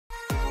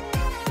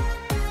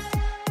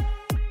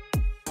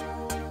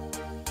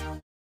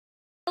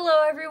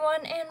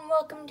everyone, and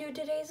welcome to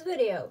today's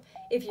video.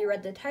 If you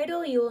read the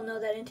title, you will know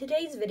that in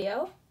today's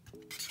video,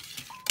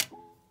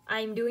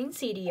 I'm doing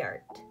CD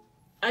art.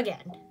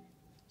 Again.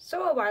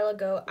 So a while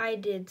ago, I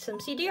did some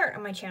CD art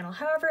on my channel.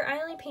 However,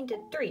 I only painted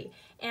 3,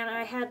 and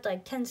I had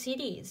like 10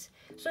 CDs.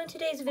 So in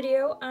today's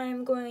video,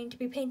 I'm going to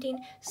be painting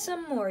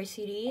some more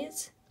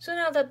CDs. So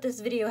now that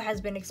this video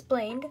has been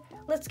explained,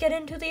 let's get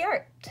into the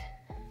art.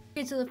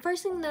 Okay, so the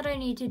first thing that I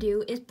need to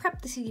do is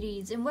prep the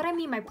CDs, and what I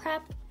mean by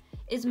prep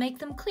is make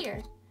them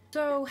clear.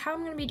 So how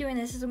I'm going to be doing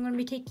this is I'm going to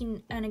be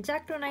taking an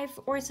X-Acto knife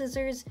or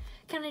scissors,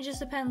 kind of just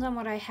depends on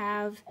what I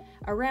have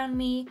around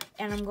me,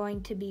 and I'm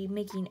going to be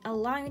making a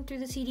line through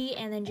the CD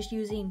and then just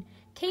using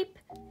tape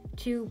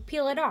to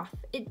peel it off.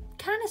 It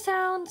kind of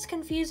sounds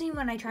confusing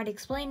when I try to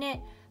explain it,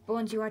 but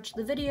once you watch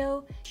the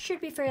video, it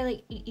should be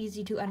fairly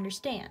easy to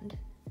understand.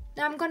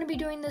 Now I'm going to be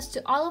doing this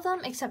to all of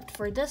them except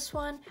for this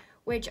one,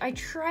 which I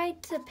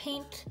tried to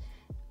paint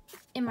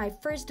in my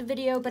first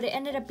video, but it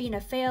ended up being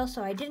a fail,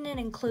 so I didn't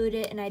include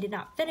it and I did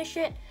not finish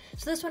it.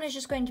 So this one is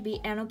just going to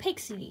be an opaque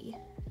CD.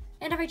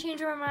 And if I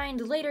change my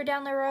mind later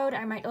down the road,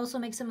 I might also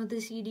make some of the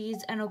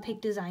CDs an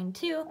opaque design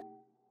too.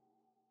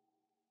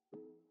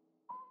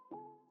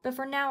 But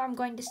for now, I'm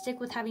going to stick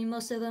with having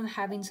most of them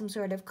having some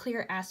sort of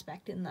clear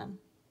aspect in them.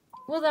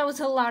 Well, that was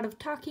a lot of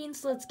talking,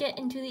 so let's get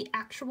into the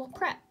actual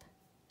prep.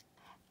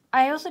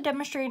 I also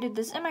demonstrated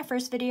this in my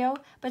first video,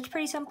 but it's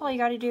pretty simple. All you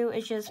gotta do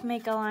is just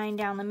make a line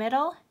down the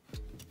middle.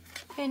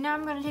 Okay, now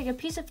I'm gonna take a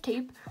piece of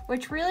tape,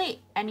 which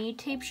really any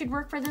tape should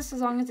work for this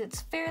as long as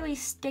it's fairly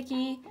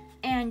sticky,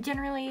 and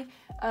generally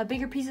a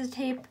bigger piece of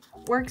tape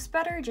works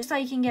better just so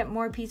you can get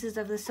more pieces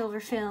of the silver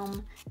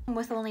film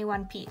with only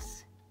one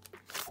piece.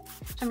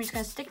 So I'm just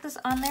gonna stick this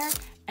on there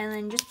and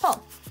then just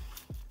pull.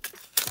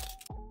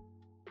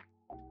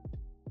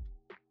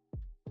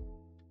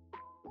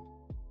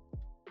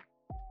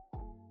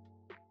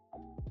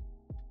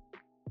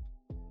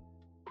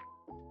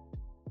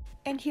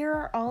 And here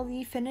are all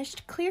the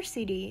finished clear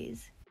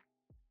CDs.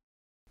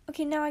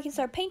 Okay, now I can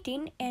start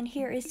painting, and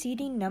here is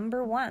CD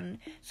number 1.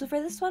 So for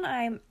this one,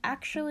 I'm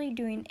actually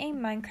doing a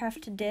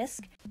Minecraft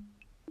disc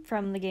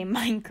from the game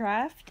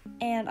Minecraft,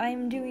 and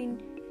I'm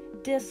doing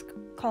disc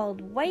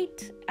called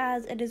White,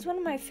 as it is one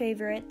of my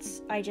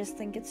favorites. I just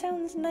think it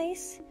sounds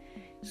nice.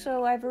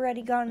 So I've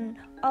already gotten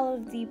all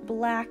of the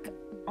black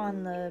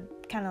on the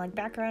kind of like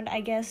background, I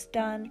guess,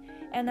 done,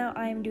 and now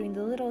I'm doing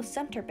the little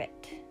center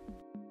bit.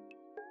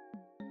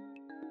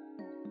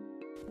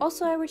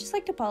 Also, I would just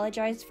like to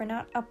apologize for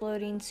not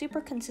uploading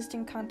super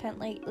consistent content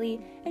lately.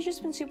 It's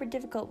just been super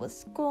difficult with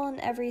school and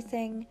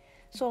everything,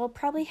 so I'll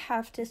probably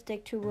have to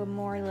stick to a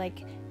more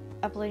like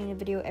uploading a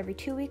video every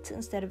 2 weeks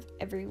instead of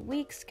every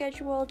week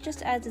schedule,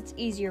 just as it's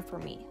easier for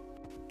me.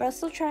 But I'll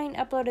still try and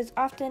upload as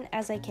often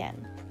as I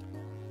can.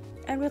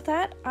 And with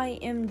that, I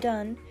am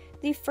done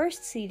the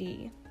first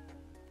CD.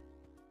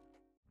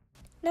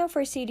 Now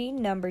for CD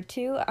number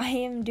 2, I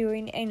am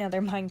doing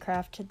another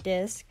Minecraft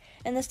disc,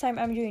 and this time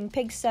I'm doing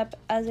Pig Step,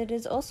 as it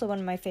is also one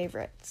of my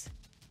favorites.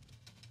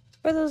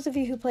 For those of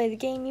you who play the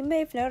game, you may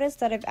have noticed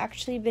that I've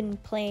actually been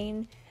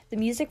playing the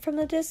music from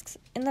the discs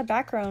in the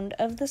background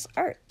of this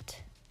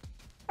art.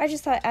 I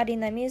just thought adding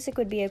that music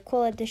would be a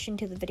cool addition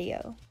to the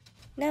video.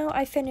 Now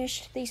I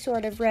finished the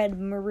sort of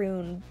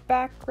red-maroon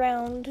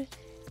background,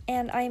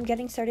 and I am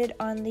getting started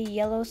on the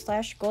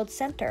yellow/gold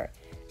center.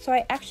 So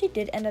I actually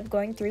did end up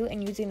going through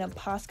and using a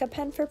Posca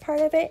pen for part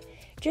of it,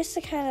 just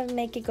to kind of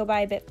make it go by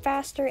a bit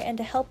faster and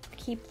to help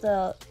keep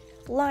the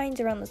lines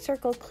around the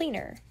circle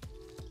cleaner.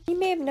 You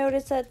may have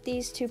noticed that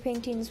these 2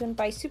 paintings went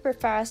by super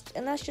fast,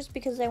 and that's just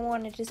because I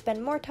wanted to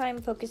spend more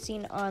time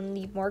focusing on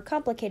the more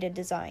complicated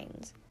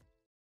designs.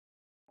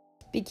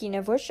 Speaking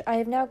of which, I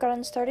have now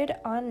gotten started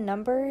on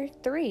number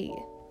 3.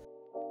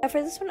 Now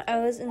for this one, I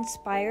was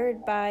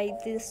inspired by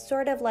this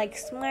sort of like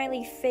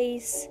smiley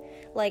face,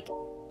 like,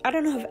 I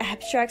don't know if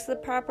abstract's the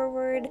proper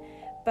word,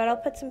 but I'll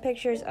put some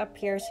pictures up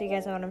here so you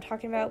guys know what I'm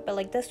talking about, but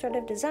like this sort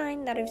of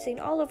design that I've seen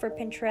all over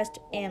Pinterest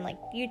and like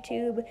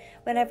YouTube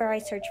whenever I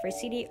search for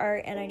CD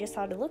art, and I just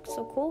thought it looked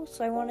so cool,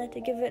 so I wanted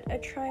to give it a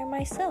try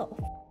myself.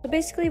 So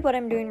basically what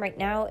I'm doing right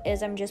now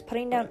is I'm just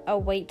putting down a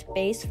white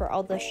base for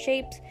all the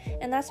shapes,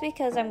 and that's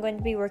because I'm going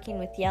to be working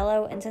with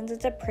yellow, and since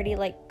it's a pretty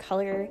like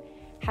color,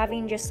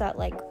 having just that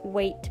like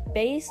white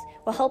base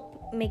will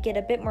help make it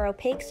a bit more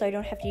opaque so I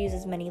don't have to use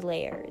as many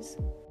layers.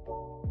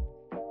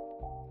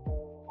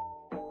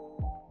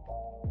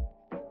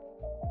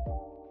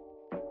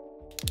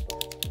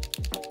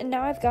 And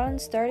now I've gotten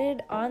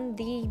started on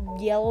the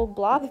yellow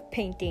blob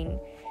painting.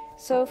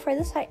 So for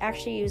this, I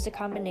actually used a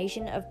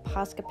combination of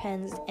Posca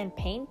pens and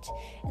paint,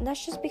 and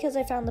that's just because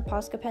I found the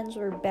Posca pens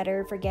were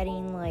better for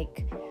getting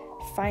like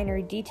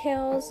finer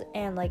details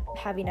and like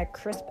having a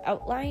crisp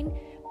outline,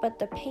 but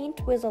the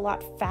paint was a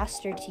lot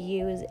faster to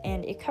use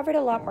and it covered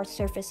a lot more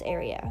surface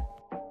area.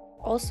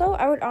 Also,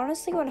 I would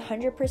honestly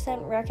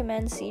 100%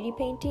 recommend CD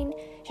painting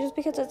just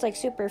because it's like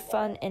super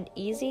fun and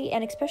easy,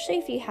 and especially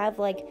if you have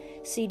like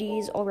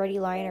CDs already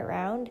lying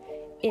around,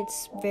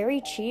 it's very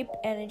cheap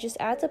and it just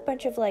adds a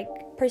bunch of like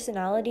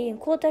personality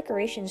and cool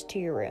decorations to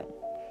your room.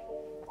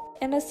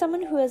 And as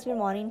someone who has been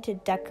wanting to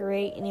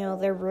decorate,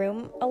 their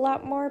room a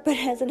lot more, but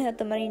hasn't had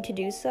the money to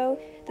do so,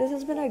 this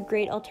has been a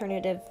great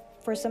alternative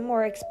for some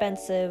more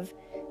expensive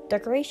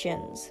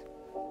decorations.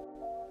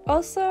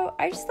 Also,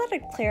 I just thought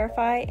I'd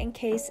clarify in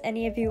case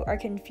any of you are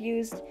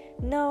confused.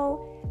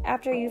 No,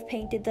 after you've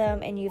painted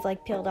them and you've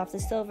peeled off the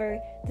silver,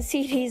 the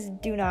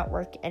CDs do not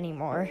work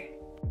anymore.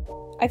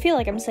 I feel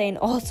like I'm saying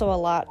also a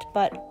lot,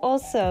 but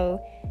also,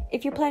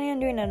 if you're planning on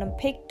doing an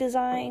opaque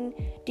design,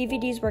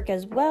 DVDs work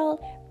as well,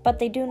 but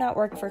they do not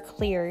work for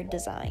clear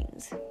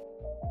designs.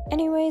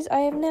 Anyways, I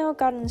have now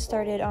gotten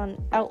started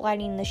on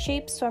outlining the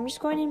shapes, so I'm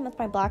just going in with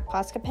my black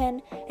Posca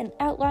pen and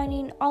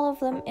outlining all of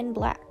them in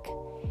black.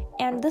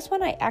 And this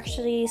one I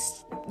actually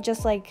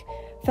just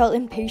felt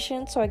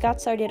impatient, so I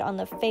got started on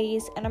the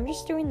face, and I'm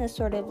just doing this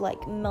sort of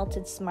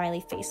melted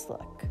smiley face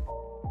look.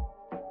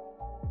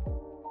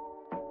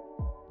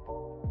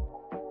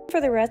 For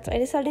the rest, I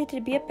decided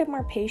to be a bit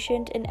more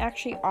patient, and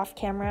actually off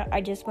camera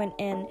I just went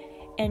in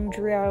and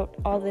drew out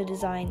all the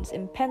designs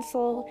in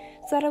pencil,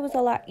 so that it was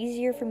a lot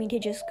easier for me to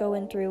just go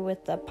in through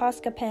with the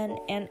Posca pen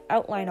and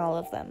outline all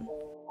of them.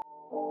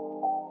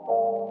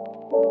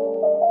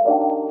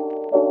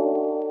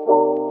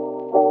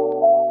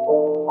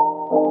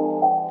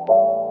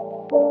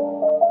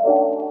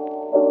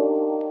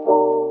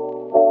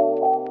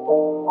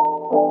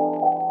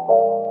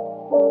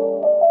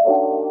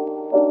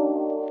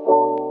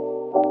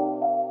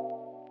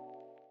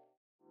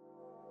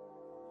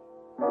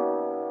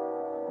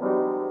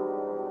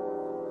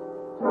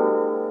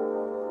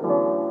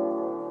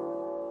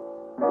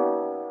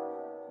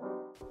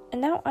 And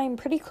now I'm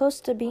pretty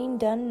close to being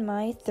done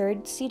my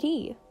third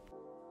CD.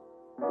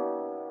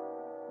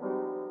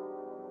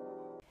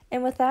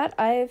 And with that,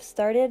 I've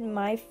started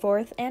my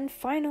fourth and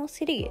final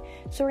CD.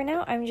 So right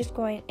now, I'm just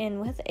going in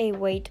with a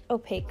white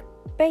opaque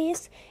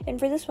base. And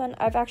for this one,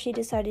 I've actually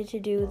decided to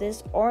do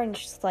this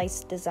orange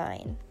slice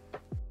design.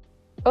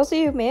 Also,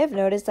 you may have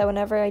noticed that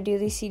whenever I do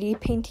these CD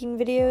painting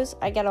videos,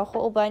 I get a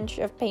whole bunch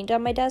of paint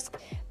on my desk.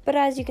 But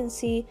as you can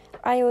see,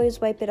 I always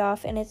wipe it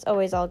off and it's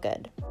always all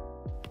good.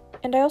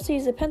 And I also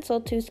use a pencil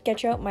to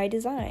sketch out my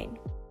design.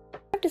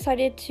 I've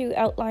decided to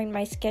outline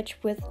my sketch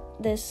with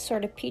this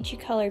sort of peachy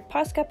colored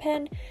Posca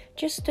pen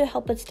just to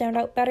help it stand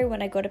out better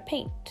when I go to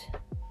paint.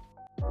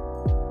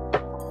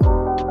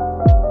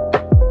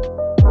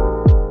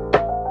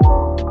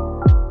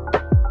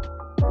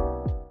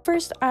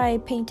 First, I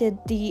painted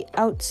the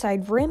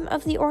outside rim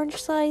of the orange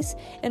slice,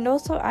 and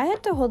also I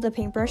had to hold the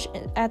paintbrush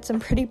at some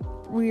pretty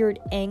weird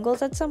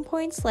angles at some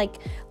points.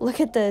 Look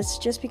at this,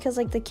 just because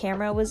the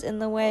camera was in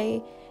the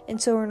way. And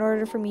so in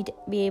order for me to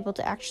be able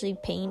to actually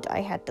paint,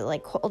 I had to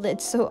hold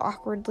it so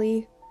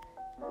awkwardly.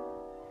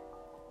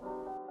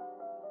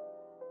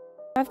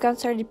 I've got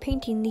started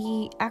painting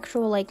the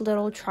actual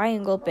little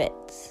triangle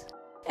bits.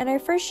 And I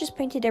first just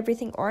painted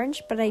everything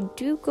orange, but I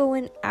do go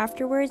in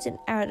afterwards and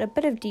add a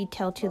bit of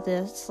detail to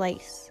the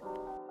slice.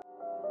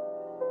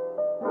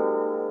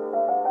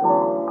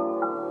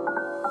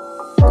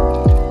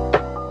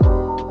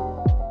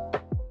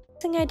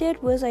 Thing I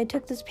did was I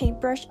took this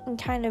paintbrush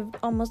and kind of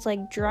almost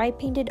dry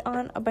painted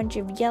on a bunch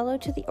of yellow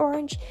to the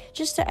orange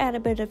just to add a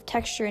bit of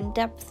texture and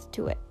depth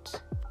to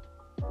it.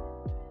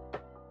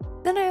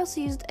 Then I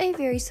also used a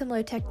very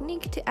similar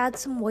technique to add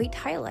some white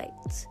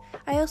highlights.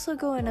 I also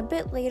go in a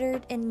bit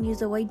later and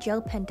use a white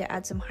gel pen to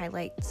add some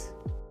highlights.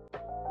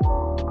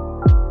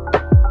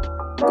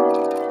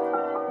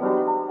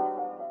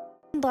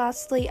 And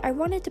lastly, I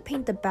wanted to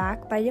paint the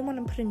back, but I didn't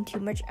want to put in too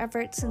much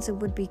effort since it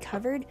would be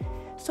covered.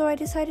 So I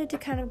decided to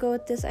kind of go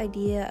with this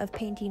idea of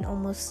painting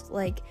almost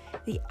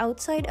the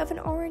outside of an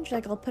orange.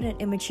 I'll put an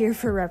image here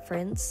for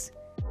reference.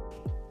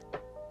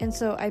 And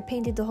so I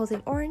painted the whole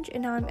thing orange,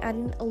 and now I'm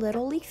adding a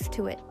little leaf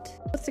to it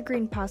with the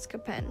green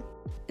Posca pen.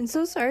 And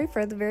so sorry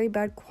for the very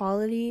bad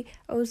quality.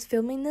 I was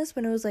filming this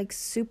when it was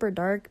super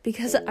dark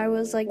because I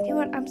was you know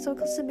what, I'm so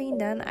close to being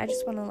done. I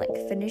just want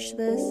to finish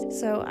this.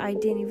 So I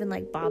didn't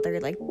even bother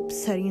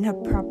setting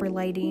up proper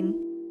lighting.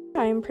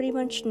 I'm pretty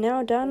much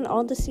now done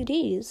all the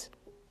CDs.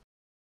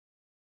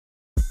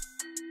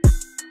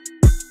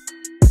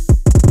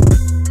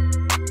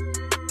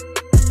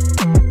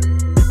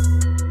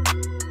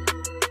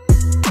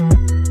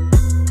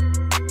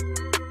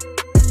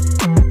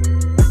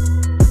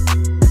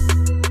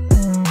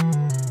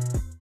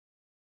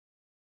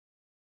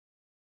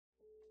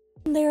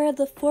 There are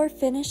the 4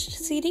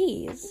 finished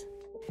CDs.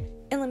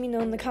 And let me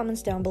know in the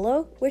comments down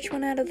below which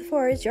one out of the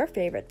 4 is your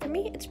favorite. For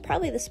me, it's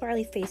probably the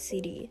smiley face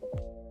CD.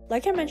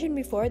 Like I mentioned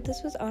before,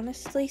 this was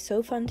honestly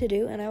so fun to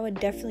do, and I would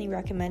definitely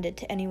recommend it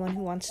to anyone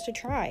who wants to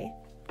try.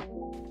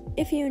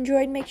 If you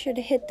enjoyed, make sure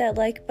to hit that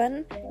like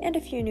button, and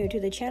if you're new to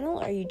the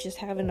channel or you just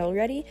haven't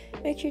already,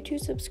 make sure to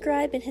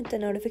subscribe and hit the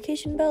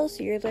notification bell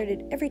so you're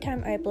alerted every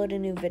time I upload a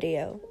new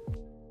video.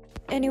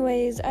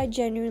 Anyways, I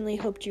genuinely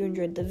hoped you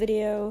enjoyed the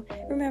video.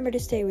 Remember to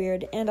stay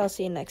weird, and I'll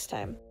see you next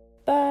time.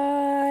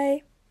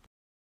 Bye!